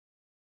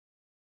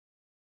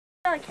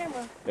on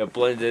camera. Yeah,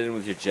 blend it in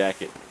with your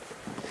jacket.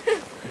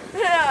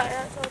 Yeah,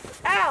 that's awesome.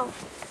 Ow!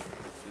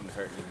 Didn't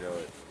hurt you, know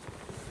it.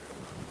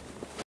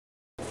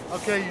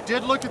 Okay, you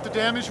did look at the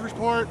damage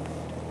report,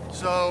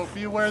 so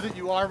be aware that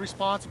you are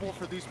responsible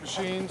for these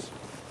machines.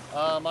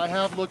 I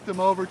have looked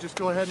them over. Just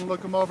go ahead and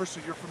look them over so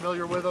you're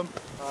familiar with them.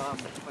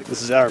 Like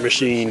this is our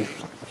machine.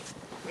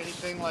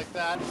 Anything like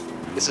that.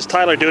 This is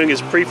Tyler doing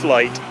his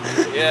pre-flight.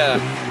 Yeah.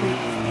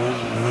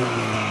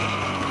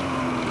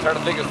 I'm trying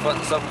to think of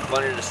something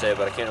funnier to say,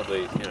 but I can't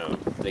really,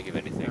 think of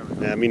anything.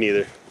 Yeah, me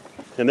neither.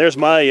 And there's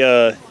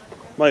my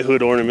my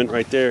hood ornament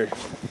right there.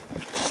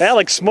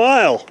 Alex,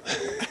 smile.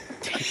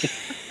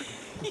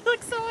 You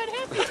look so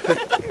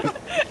unhappy.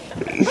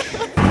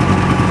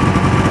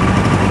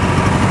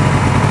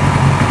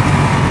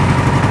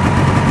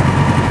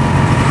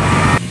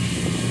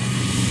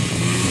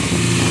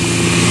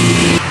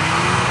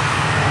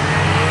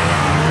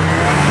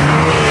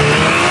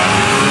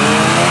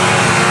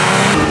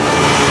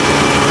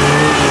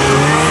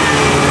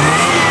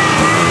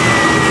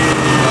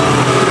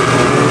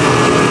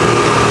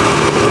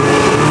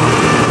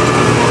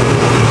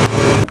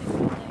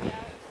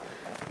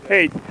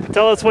 Hey,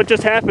 tell us what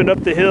just happened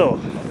up the hill.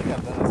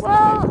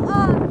 Well,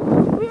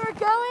 we were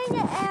going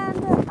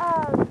and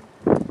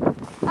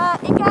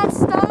it got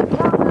stuck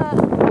on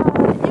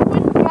it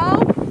wouldn't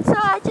go. So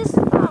I just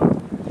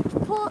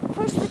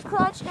pushed the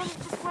clutch and it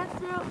just went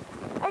through.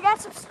 I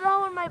got some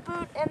snow in my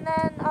boot and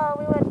then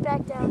we went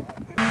back down.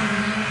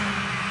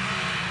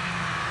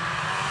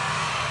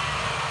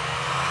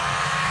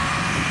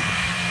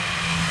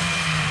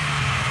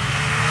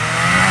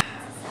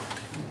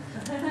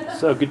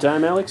 So, good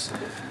time, Alex?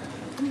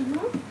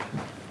 Mm-hmm.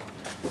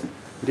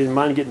 You didn't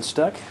mind getting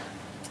stuck?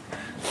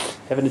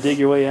 Having to dig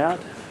your way out?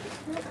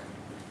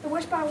 The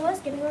worst part was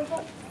getting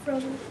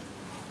frozen.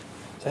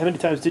 So how many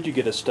times did you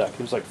get us stuck? It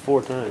was like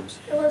 4 times.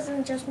 It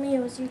wasn't just me,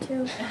 it was you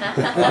too. Oh,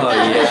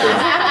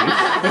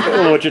 yeah. I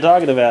don't know what you're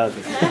talking about.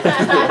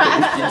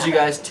 Did you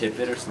guys tip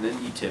it or something?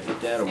 Did you tip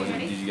it, Dad, or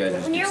did you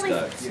guys just get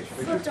stuck?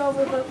 Flipped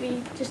over, but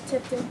we just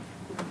tipped it.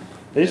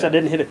 At least I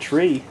didn't hit a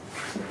tree.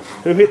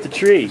 Who hit the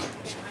tree?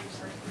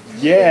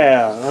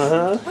 Yeah,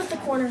 uh-huh. What's the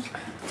corner?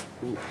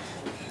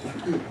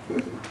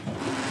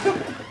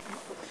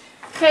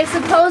 Okay,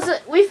 suppose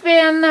we've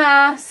been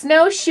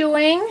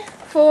snowshoeing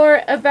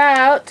for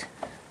about,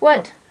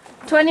 what,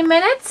 20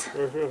 minutes?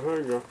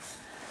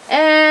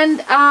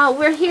 And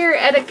we're here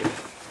at a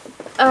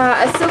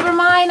silver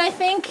mine, I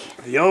think.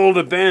 The old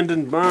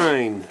abandoned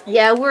mine.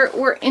 Yeah,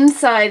 we're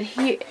inside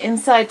here,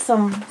 inside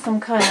some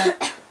kind of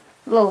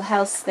little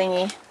house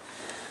thingy.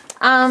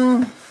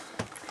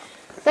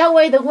 That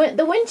way the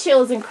wind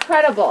chill is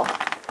incredible.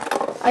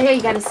 Oh yeah,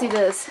 you gotta see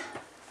this.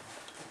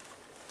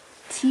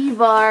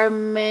 T-bar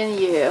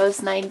menu. It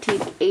was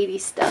 1980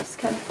 stuff. It's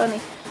kind of funny.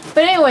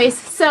 But anyways,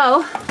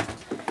 so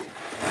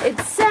it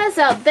says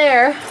out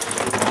there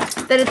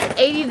that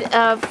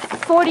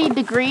it's 40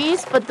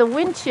 degrees, but the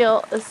wind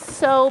chill is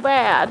so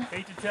bad.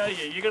 Hate to tell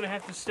you, you're gonna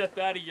have to step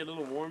out of your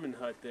little warming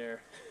hut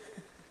there.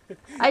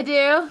 I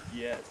do?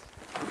 Yes.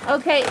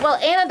 Okay, well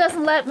Anna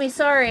doesn't let me,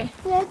 sorry.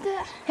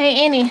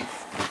 Hey Annie.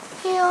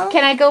 Yeah.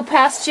 Can I go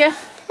past you?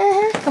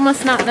 Come on,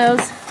 snot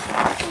nose.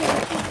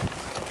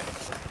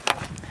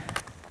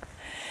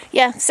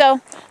 Yeah,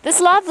 so this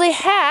lovely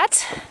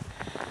hat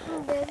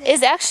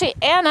is actually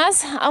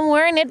Anna's. I'm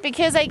wearing it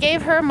because I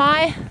gave her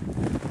my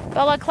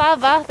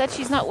balaclava that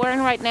she's not wearing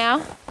right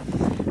now.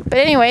 But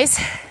anyways,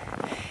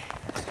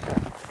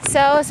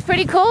 so it's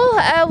pretty cool.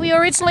 We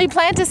originally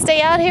planned to stay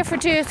out here for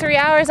 2 or 3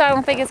 hours. I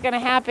don't think it's gonna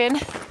happen.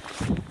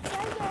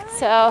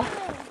 So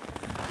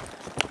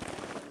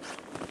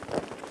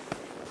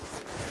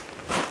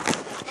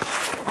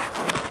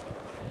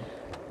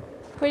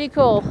pretty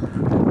cool.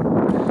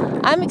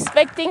 I'm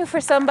expecting for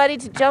somebody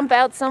to jump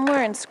out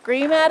somewhere and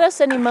scream at us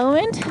any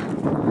moment.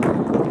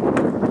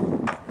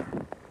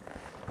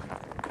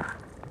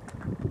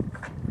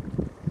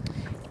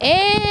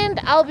 And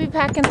I'll be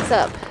packing this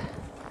up.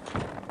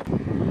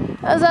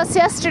 That was us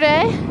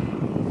yesterday.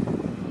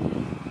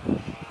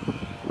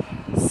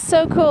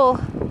 So cool.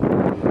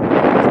 You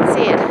can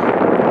see it.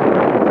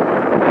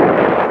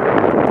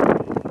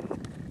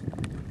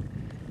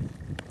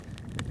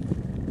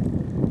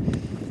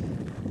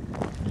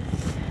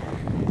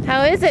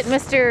 How is it,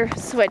 Mr.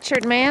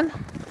 Sweatshirt Man?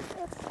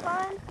 It's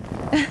fun.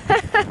 I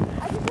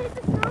can taste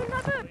the snow in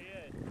my boot.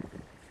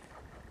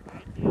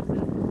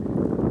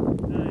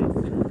 Nice.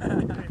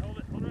 Hold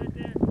it right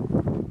there.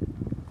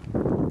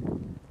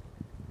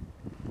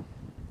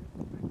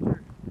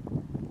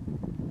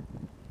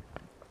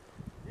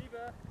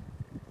 Reba.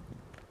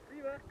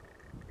 Reba.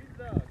 He's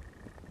the dog.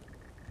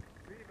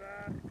 Reba.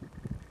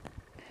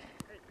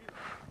 Hey, Reba.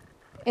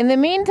 In the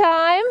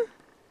meantime,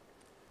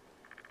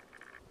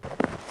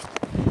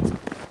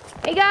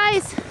 hey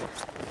guys,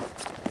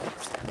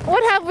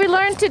 what have we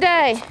learned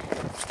today?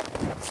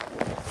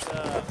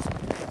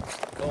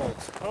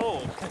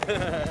 Cold.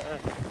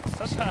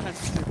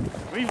 Sometimes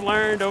we've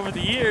learned over the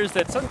years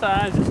that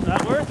sometimes it's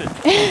not worth it.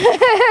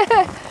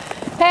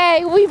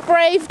 Hey, we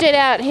braved it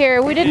out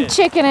here. We didn't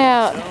chicken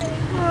out.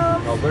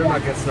 Oh, better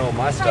not get snow on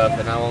my stuff,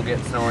 and I won't get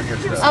snow on your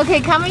stuff. Okay,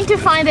 coming to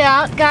find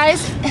out,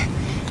 guys,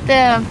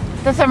 the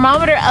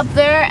thermometer up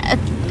there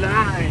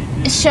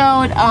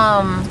showed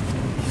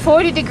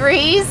 40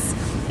 degrees.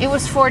 It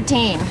was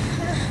 14.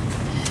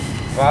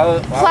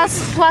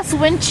 Plus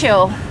wind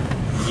chill.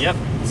 Yep.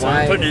 So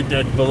I'm putting it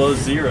at below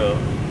 0.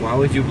 Why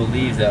would you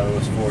believe that it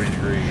was 40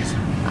 degrees?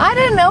 I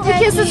don't know,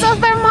 because it's a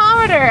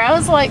thermometer. I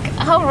was like,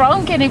 how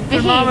wrong can it be?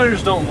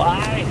 Thermometers don't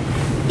lie.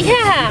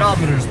 Yeah.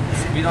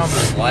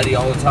 Speedometers lie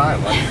all the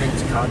time. Why do you think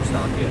the cops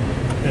not get?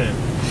 Yeah.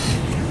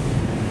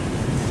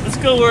 Let's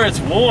go where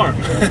it's warm.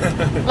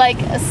 Like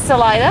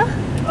Salida?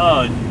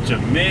 Oh,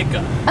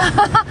 Jamaica.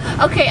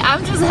 Okay,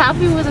 I'm just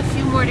happy with a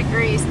few more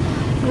degrees.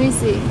 Let me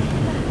see.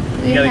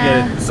 You gotta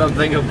get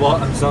something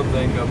above.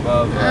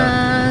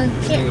 I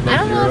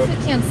don't know if you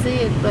can see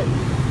it, but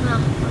no,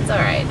 it's all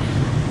right.